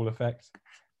Dewsbury Hall effect.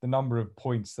 The number of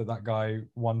points that guy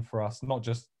won for us, not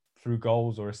just through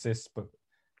goals or assists, but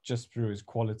just through his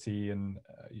quality and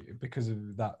because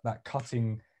of that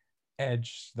cutting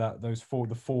edge, the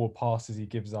forward passes he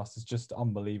gives us is just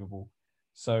unbelievable.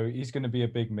 So he's going to be a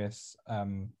big miss.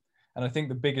 And I think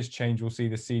the biggest change we'll see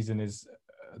this season is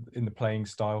in the playing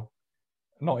style,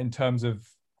 not in terms of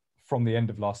from the end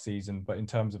of last season, but in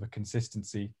terms of a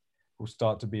consistency will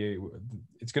start to be,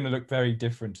 it's going to look very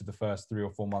different to the first 3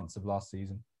 or 4 months of last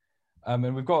season.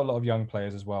 And we've got a lot of young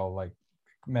players as well, like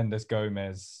Mendes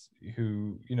Gomez,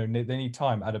 who, they need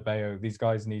time. Adebayo, these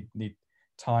guys need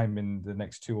time in the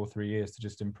next 2 or 3 years to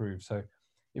just improve. So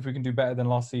if we can do better than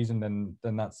last season, then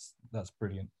that's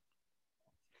brilliant.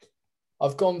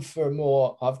 I've gone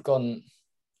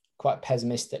quite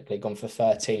pessimistically, gone for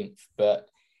 13th, but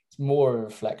it's more a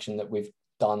reflection that we've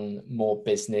done more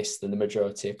business than the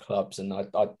majority of clubs. And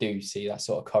I do see that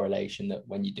sort of correlation that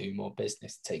when you do more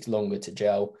business, it takes longer to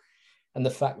gel. And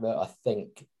the fact that I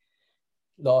think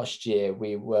last year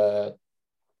we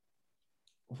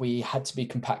had to be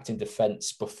compact in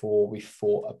defence before we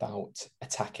thought about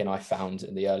attacking, I found,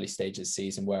 in the early stages of the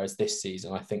season. Whereas this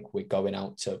season, I think we're going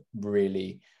out to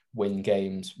really win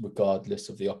games regardless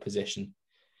of the opposition.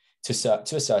 To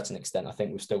a certain extent, I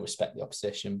think we still respect the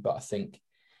opposition, but I think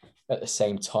at the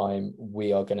same time,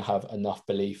 we are going to have enough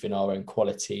belief in our own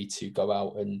quality to go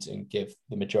out and give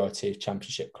the majority of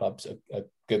championship clubs a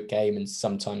good game. And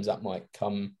sometimes that might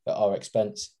come at our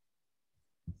expense.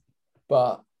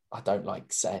 But I don't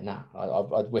like saying that.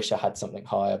 I wish I had something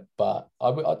higher, but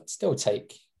I'd still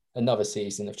take another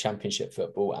season of championship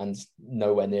football and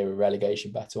nowhere near a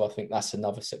relegation battle. I think that's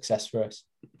another success for us.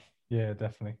 Yeah,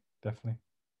 definitely.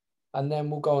 And then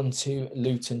we'll go on to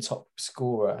Luton top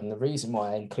scorer. And the reason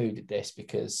why I included this,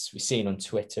 because we've seen on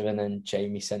Twitter and then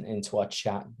Jamie sent into our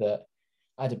chat that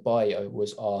Adebayo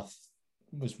was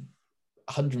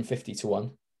 150 to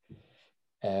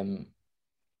 1.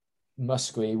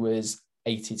 Musgrave was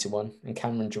 80 to 1 and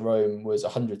Cameron Jerome was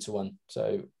 100 to 1.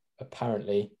 So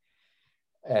apparently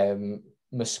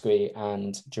Musgrave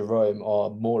and Jerome are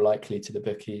more likely to the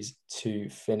bookies to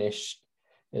finish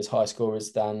as high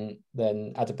scorers than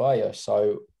Adebayo.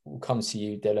 So we'll come to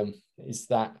you, Dylan. Is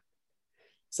that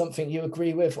something you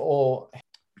agree with, or?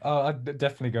 I'd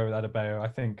definitely go with Adebayo. I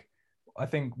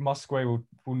think Musgrave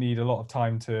will need a lot of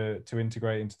time to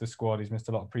integrate into the squad. He's missed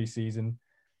a lot of pre-season.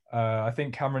 I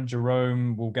think Cameron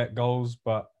Jerome will get goals,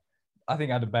 but I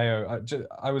think Adebayo,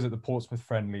 I was at the Portsmouth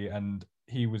friendly and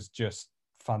he was just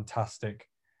fantastic.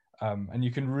 And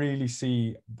you can really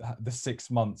see the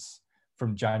 6 months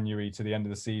from January to the end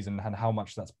of the season and how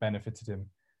much that's benefited him.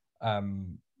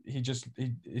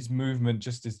 His movement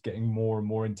just is getting more and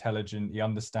more intelligent. He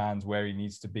understands where he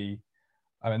needs to be.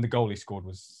 And the goal he scored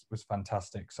was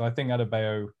fantastic. So I think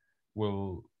Adebayo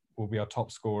will be our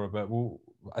top scorer, but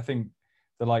I think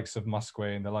the likes of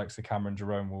Musgrave and the likes of Cameron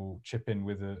Jerome will chip in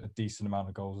with a decent amount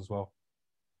of goals as well.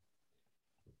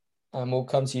 And we'll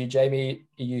come to you, Jamie.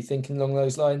 Are you thinking along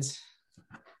those lines?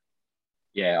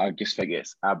 Yeah, I just think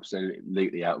it's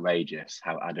absolutely outrageous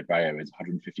how Adebayo is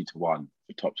 150 to 1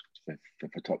 for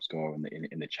top scorer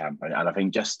in the champ. And I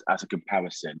think just as a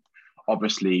comparison,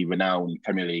 obviously renowned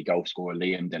Premier League goal scorer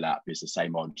Liam Delap is the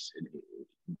same odds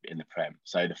in the Prem.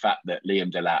 So the fact that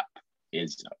Liam Delap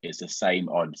is the same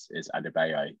odds as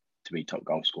Adebayo to be top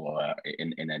goal scorer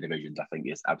in their divisions, I think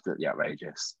is absolutely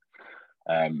outrageous.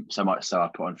 So much so I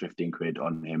put on 15 quid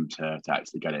on him to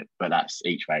actually get it, but that's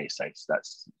each way, so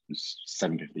that's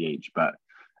 750 each. But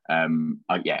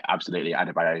absolutely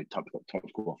Adebayo top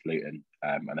scorer for Luton,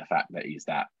 and the fact that he's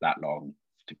that long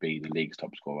to be the league's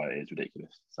top scorer is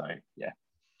ridiculous. So yeah.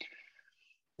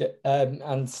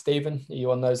 And Stephen, are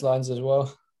you on those lines as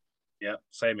well? Yeah,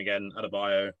 same again.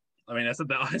 Adebayo. I mean, I said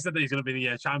that he's going to be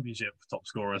the championship top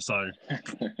scorer. So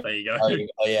there you go. Oh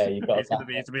yeah, you've got it's going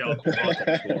to be our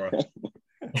top scorer.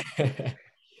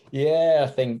 Yeah, I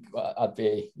think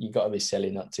you got to be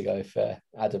silly not to go for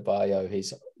Adebayo.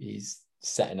 He's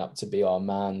setting up to be our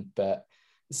man, but at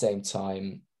the same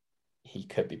time, he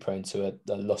could be prone to a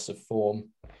loss of form.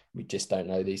 We just don't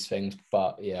know these things.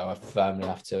 But yeah, I firmly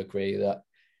have to agree that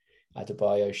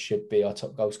Adebayo should be our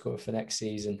top goal scorer for next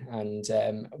season. And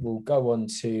we'll go on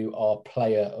to our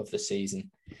player of the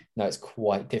season. Now, it's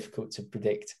quite difficult to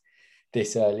predict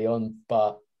this early on,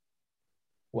 but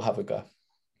we'll have a go.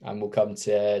 And we'll come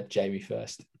to Jamie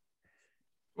first.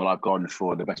 Well, I've gone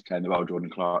for the best player in the world,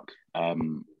 Jordan Clark. I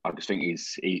just think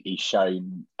he's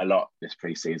shown a lot this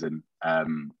pre-season. I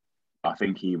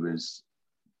think he was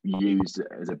used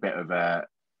as a bit of a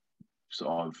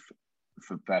sort of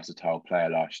versatile player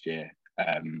last year,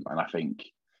 and I think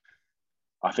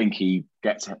he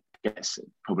gets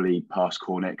probably past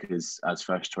Cornick as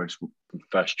first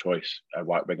choice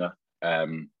right winger.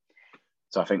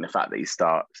 So I think the fact that he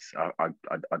starts, I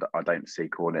don't see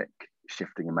Cornick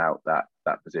shifting him out that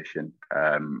position.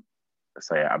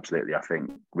 So yeah, absolutely. I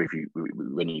think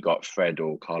when you got Fred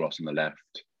or Carlos on the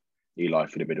left, Eli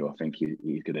for the middle, I think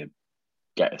he's going to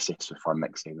get assists for fun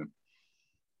next season.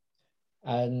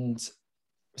 And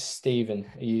Stephen,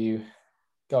 are you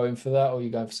going for that, or are you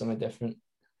going for something different?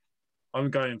 I'm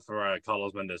going for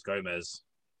Carlos Mendes Gomez.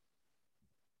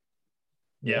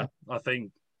 Yeah, I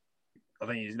think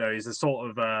he's a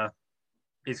sort of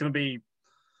he's going to be.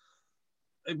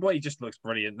 Well, he just looks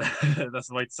brilliant. That's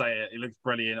the way to say it. He looks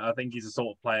brilliant. I think he's a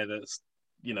sort of player that's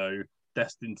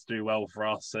destined to do well for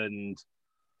us, and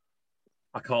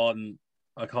I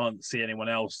can't see anyone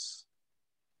else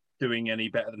doing any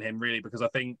better than him really, because I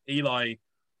think Eli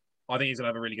I think he's going to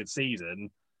have a really good season.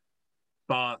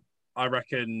 But I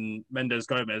reckon Mendes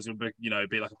Gomez will be,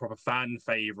 be like a proper fan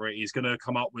favourite. He's going to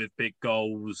come up with big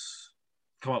goals,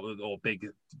 big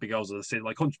goals of the season,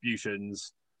 like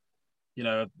contributions.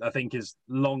 I think his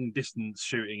long distance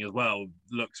shooting as well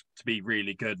looks to be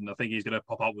really good, and I think he's going to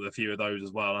pop up with a few of those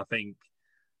as well. I think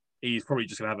he's probably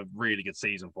just going to have a really good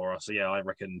season for us. So yeah, I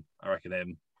reckon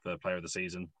him for player of the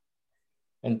season.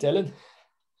 And Dylan?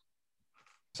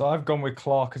 So I've gone with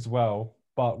Clark as well,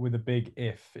 but with a big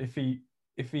if.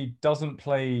 If he doesn't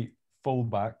play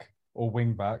fullback or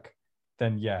wing back,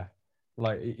 then yeah.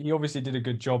 Like, he obviously did a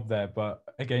good job there, but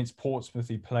against Portsmouth,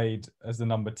 he played as the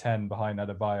number 10 behind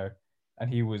Adebayo,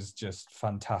 and he was just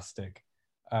fantastic.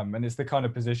 And it's the kind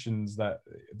of positions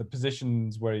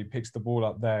where he picks the ball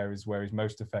up there is where he's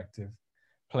most effective.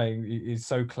 He's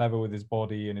so clever with his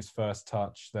body and his first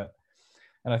touch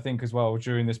and I think as well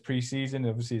during this preseason,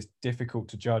 obviously it's difficult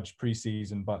to judge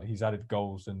preseason, but he's added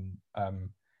goals. And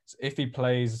so if he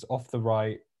plays off the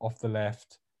right, off the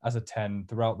left as a 10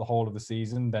 throughout the whole of the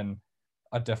season, then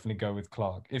I'd definitely go with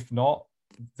Clark. If not,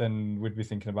 then we'd be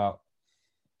thinking about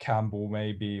Campbell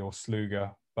maybe or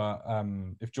Sluga. But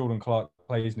if Jordan Clark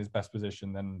plays in his best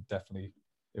position, then it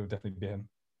would definitely be him,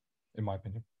 in my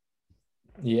opinion.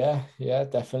 Yeah,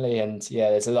 definitely. And yeah,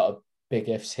 there's a lot of big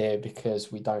ifs here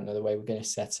because we don't know the way we're going to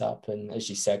set up. And as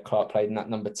you said, Clark played in that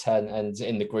number 10, and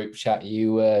in the group chat,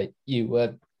 you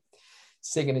were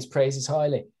singing his praises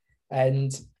highly.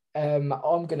 And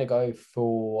I'm going to go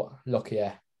for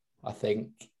Lockyer. I think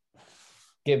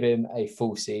give him a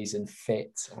full season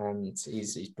fit, and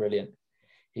he's brilliant.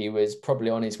 He was probably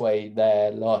on his way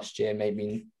there last year,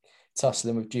 maybe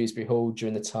tussling with Dewsbury Hall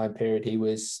during the time period he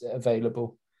was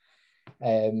available.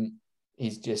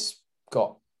 He's just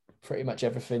got pretty much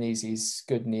everything. He's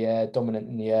good in the air, dominant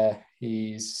in the air.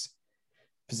 He's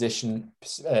positional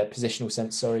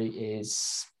sense,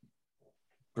 is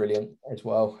brilliant as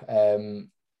well.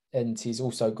 And he's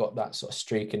also got that sort of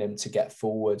streak in him to get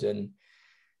forward, and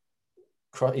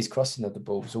his crossing of the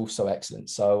ball is also excellent.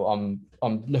 So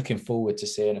I'm looking forward to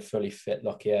seeing a fully fit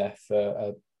Lockyer for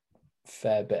a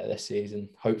fair bit of this season,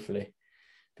 hopefully,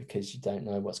 because you don't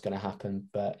know what's going to happen.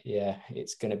 But yeah,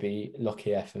 it's going to be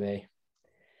Lockyer for me.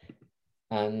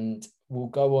 And we'll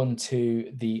go on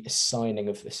to the signing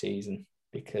of the season,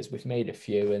 because we've made a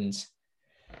few, and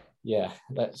yeah,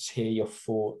 let's hear your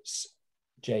thoughts,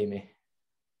 Jamie.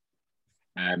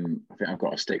 I think I've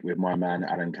got to stick with my man,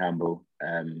 Alan Campbell.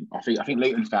 I think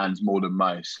Luton fans more than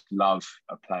most love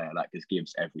a player that just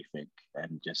gives everything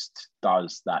and just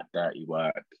does that dirty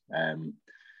work.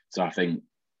 So I think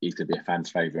he's going to be a fan's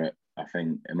favourite. I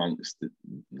think amongst the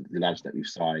lads that we've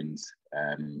signed,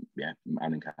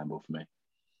 Alan Campbell for me.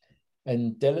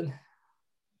 And Dylan?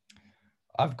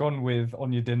 I've gone with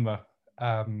Onyedinma.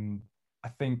 I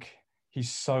think he's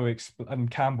so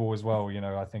and Campbell as well.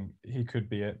 I think he could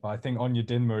be it, but I think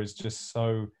Onyedinma is just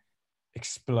so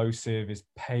explosive. His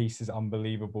pace is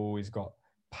unbelievable. He's got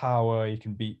power. He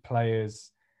can beat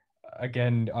players.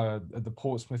 Again, at the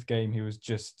Portsmouth game, he was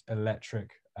just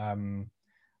electric. I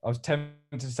was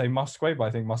tempted to say Musquet, but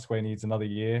I think Musquet needs another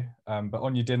year. But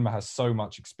Onyedinma has so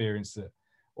much experience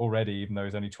already, even though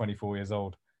he's only 24 years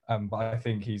old. But I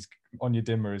think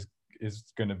Onyedinma is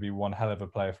going to be one hell of a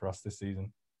player for us this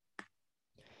season.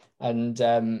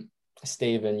 And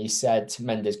Stephen, you said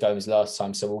Mendes Gomez last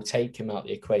time, so we'll take him out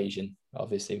the equation,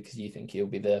 obviously, because you think he'll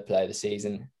be the player of the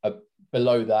season.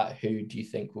 Below that, who do you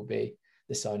think will be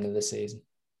the sign of the season?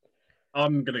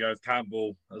 I'm going to go with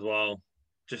Campbell as well.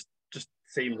 Just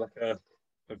seems like a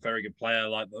very good player.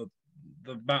 Like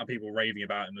the amount of people raving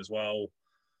about him as well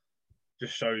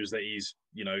just shows that he's,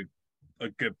 a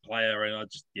good player. And I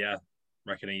just,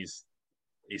 reckon he's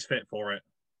fit for it.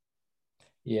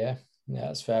 Yeah,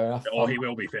 that's fair enough. Or he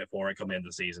will be fit for it come the end of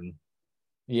the season.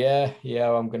 Yeah,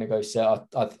 I'm going to go set.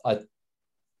 I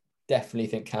definitely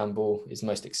think Campbell is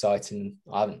most exciting.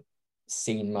 I haven't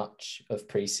seen much of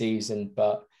pre-season,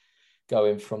 but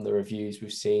going from the reviews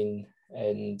we've seen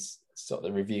and sort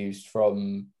of the reviews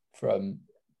from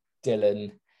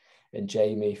Dylan and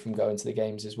Jamie from going to the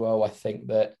games as well, I think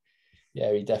that,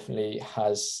 he definitely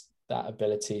has that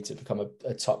ability to become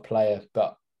a top player.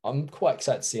 But I'm quite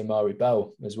excited to see Amari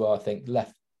Bell as well. I think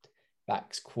left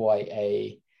back's quite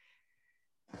a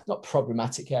not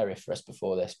problematic area for us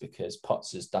before this, because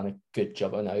Potts has done a good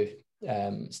job. I know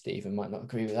Stephen might not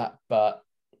agree with that, but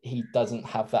he doesn't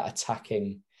have that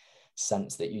attacking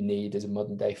sense that you need as a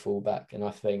modern day fullback. And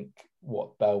I think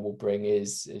what Bell will bring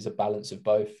is a balance of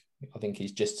both. I think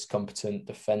he's just as competent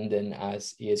defending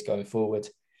as he is going forward.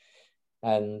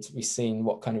 And we've seen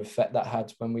what kind of effect that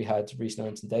had when we had Reece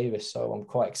Narrington Davis. So I'm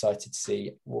quite excited to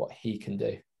see what he can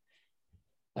do.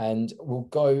 And we'll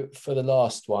go for the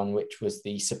last one, which was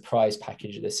the surprise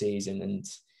package of the season. And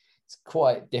it's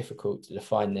quite difficult to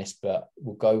define this, but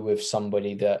we'll go with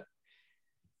somebody that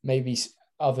maybe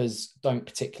others don't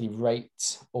particularly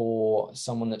rate, or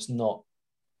someone that's not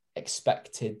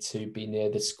expected to be near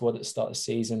the squad at the start of the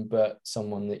season, but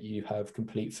someone that you have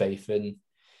complete faith in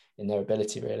their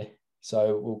ability, really.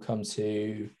 So we'll come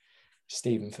to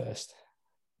Stephen first.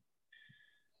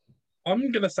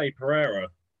 I'm going to say Pereira.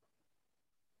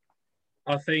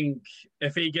 I think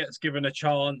if he gets given a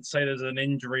chance, say there's an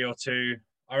injury or two,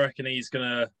 I reckon he's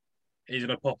gonna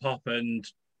pop up and,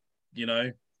 you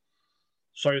know,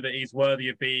 show that he's worthy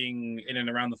of being in and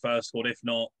around the first squad, if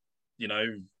not, you know,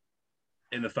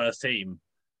 in the first team.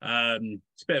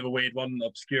 It's a bit of a weird one,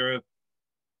 obscure,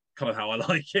 kind of how I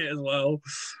like it as well,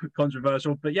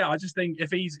 controversial. But yeah, I just think if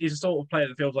he's a sort of player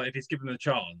that feels like if he's given a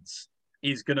chance,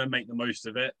 he's gonna make the most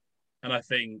of it, and I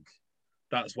think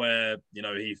that's where, you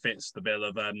know, he fits the bill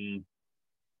of, you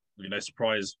know,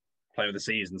 surprise player of the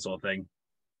season sort of thing.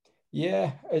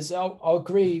 Yeah, as I'll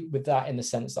agree with that in the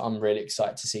sense that I'm really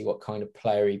excited to see what kind of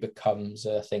player he becomes.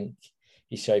 I think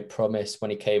he showed promise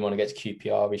when he came on against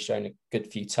QPR. He's shown a good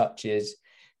few touches,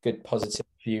 good positive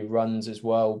few runs as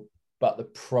well. But the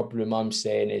problem I'm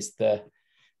seeing is the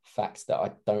fact that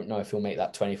I don't know if he'll make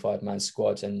that 25-man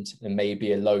squad, and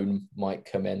maybe a loan might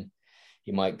come in.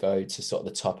 He might go to sort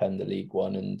of the top end of League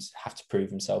One and have to prove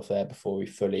himself there before we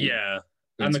fully... Yeah,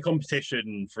 and the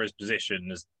competition for his position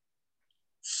is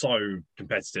so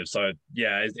competitive. So,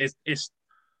 yeah, it's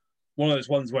one of those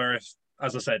ones where, if,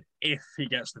 as I said, if he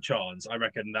gets the chance, I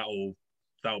reckon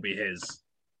that'll be his.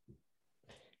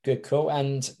 Good call.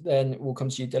 And then we'll come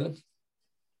to you, Dylan.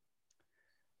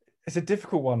 It's a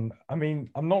difficult one. I mean,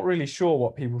 I'm not really sure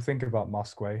what people think about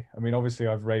Musquay. I mean, obviously,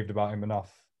 I've raved about him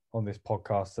enough on this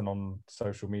podcast and on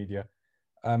social media.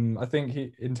 I think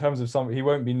in terms of he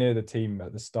won't be near the team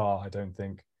at the start, I don't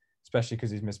think, especially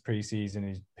because he's missed pre-season,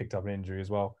 he's picked up an injury as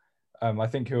well. I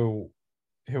think he'll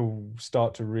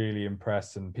start to really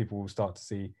impress, and people will start to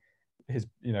see his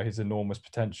enormous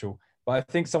potential. But I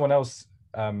think someone else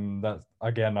that,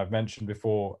 again, I've mentioned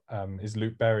before, is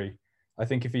Luke Berry. I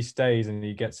think if he stays and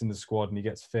he gets in the squad and he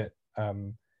gets fit,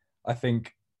 I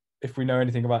think if we know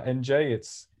anything about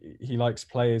NJ, he likes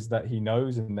players that he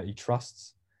knows and that he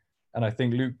trusts. And I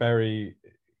think Luke Berry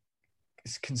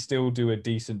can still do a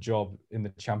decent job in the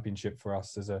Championship for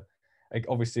us.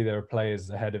 Obviously there are players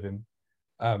ahead of him,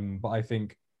 but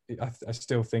I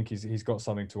still think he's got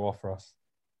something to offer us.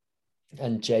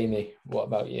 And Jamie, what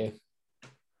about you?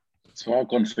 So I've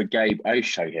gone for Gabe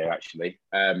Osho here, actually.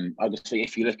 I just think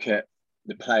if you look at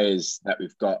the players that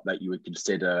we've got that you would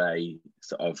consider a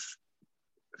sort of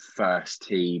first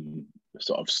team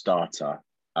sort of starter,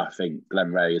 I think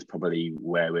Glen Ray is probably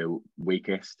where we're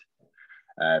weakest.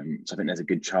 So I think there's a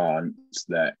good chance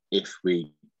that if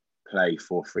we play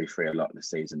 4-3-3 a lot of the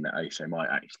season, that Osho might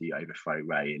actually overthrow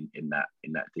Ray in that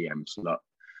DM slot.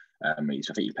 So I think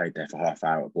he played there for half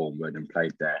hour at Bournemouth and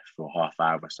played there for half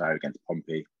hour or so against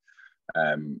Pompey.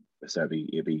 So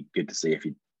it'd be good to see if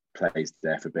he plays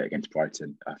there for a bit against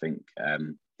Brighton. I think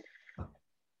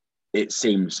it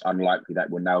seems unlikely that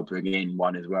we'll now bring in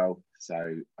one as well. So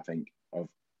I think of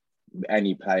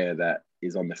any player that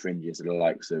is on the fringes of the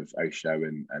likes of Osho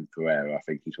and Pereira, I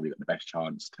think he's probably got the best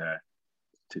chance to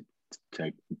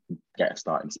get a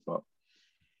starting spot.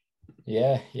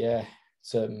 Yeah.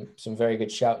 Some very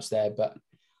good shouts there, but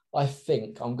I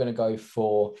think I'm going to go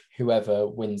for whoever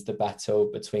wins the battle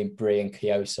between Bree and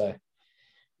Kioso,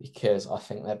 because I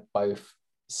think they're both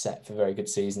set for very good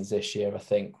seasons this year. I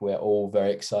think we're all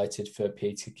very excited for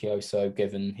Peter Kioso,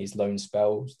 given his loan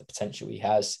spells, the potential he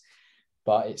has.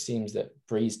 But it seems that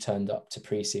Bree's turned up to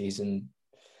pre-season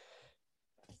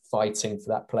fighting for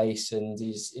that place, and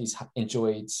he's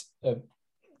enjoyed a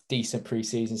decent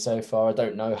pre-season so far. I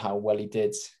don't know how well he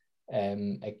did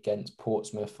against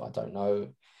Portsmouth. I don't know.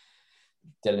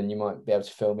 Dylan, you might be able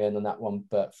to fill me in on that one,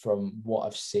 but from what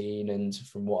I've seen and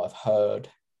from what I've heard,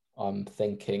 I'm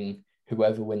thinking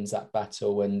whoever wins that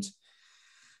battle and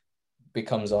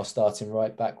becomes our starting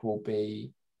right back will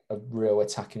be a real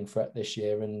attacking threat this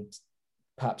year, and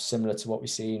perhaps similar to what we've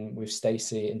seen with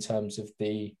Stacey in terms of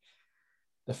the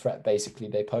threat basically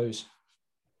they pose.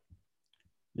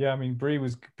 Yeah, I mean, Bree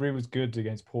was good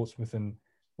against Portsmouth, and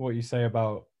what you say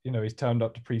about, he's turned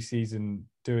up to pre-season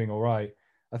doing all right.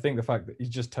 I think the fact that he's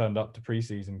just turned up to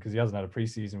pre-season, because he hasn't had a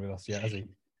pre-season with us yet, has he?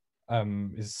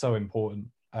 Is so important.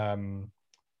 And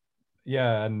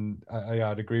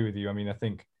I'd agree with you. I mean, I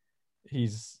think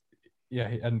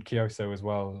and Kioso as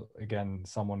well. Again,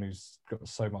 someone who's got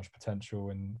so much potential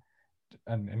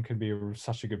and can be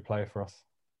such a good player for us.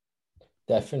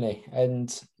 Definitely.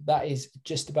 And that is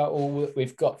just about all that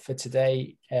we've got for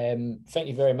today. Thank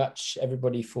you very much,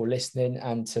 everybody, for listening,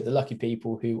 and to the lucky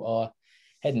people who are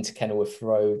heading to Kenilworth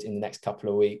Road in the next couple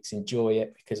of weeks. Enjoy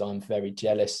it, because I'm very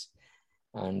jealous.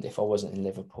 And if I wasn't in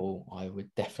Liverpool, I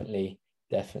would definitely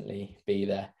be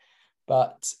there.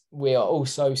 But we are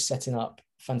also setting up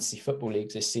fantasy football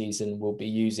leagues this season. We'll be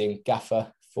using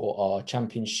Gaffer for our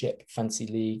Championship Fantasy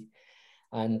League.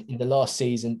 And in the last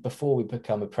season, before we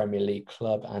become a Premier League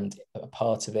club and a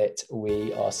part of it,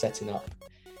 we are setting up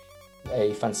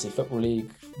a fantasy football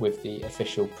league with the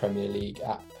official Premier League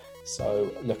app. So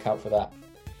look out for that.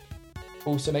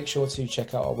 Also, make sure to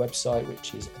check out our website,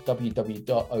 which is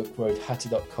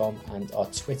www.oakroadhatter.com, and our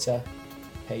Twitter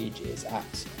page is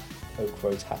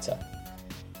 @oakroadhatter.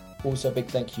 Also, a big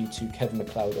thank you to Kevin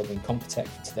McLeod of Incompetech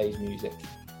for today's music.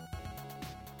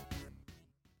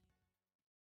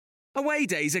 Away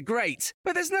days are great,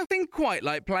 but there's nothing quite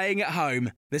like playing at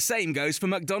home. The same goes for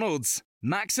McDonald's.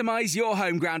 Maximise your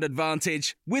home ground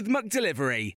advantage with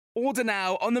McDelivery. Order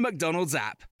now on the McDonald's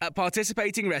app. At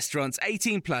participating restaurants,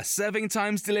 18 plus, serving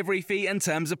times, delivery fee and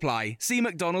terms apply. See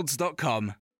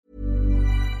mcdonalds.com.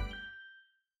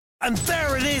 And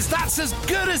there it is, that's as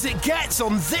good as it gets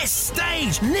on this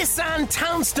stage. Nissan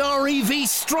Townstar EV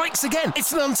strikes again.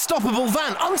 It's an unstoppable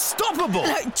van, unstoppable.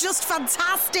 Look, just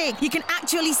fantastic. You can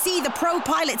actually see the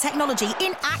ProPilot technology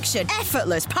in action.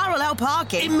 Effortless parallel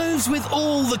parking. It moves with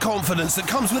all the confidence that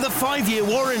comes with a 5-year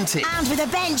warranty. And with a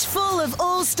bench full of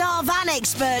all-star van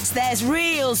experts, there's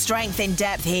real strength in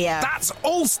depth here. That's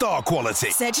all-star quality.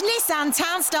 Search Nissan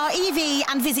Townstar EV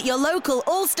and visit your local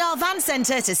all-star van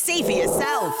centre to see for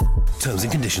yourself. Terms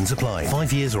and conditions apply.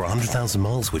 5 years or 100,000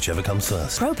 miles, whichever comes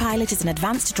first. ProPilot is an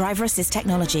advanced driver assist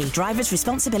technology. Driver's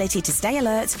responsibility to stay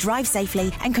alert, drive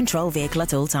safely, and control vehicle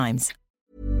at all times.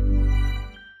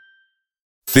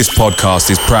 This podcast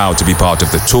is proud to be part of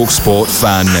the TalkSport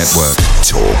Fan Network.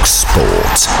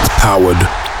 TalkSport. Powered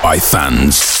by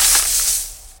fans.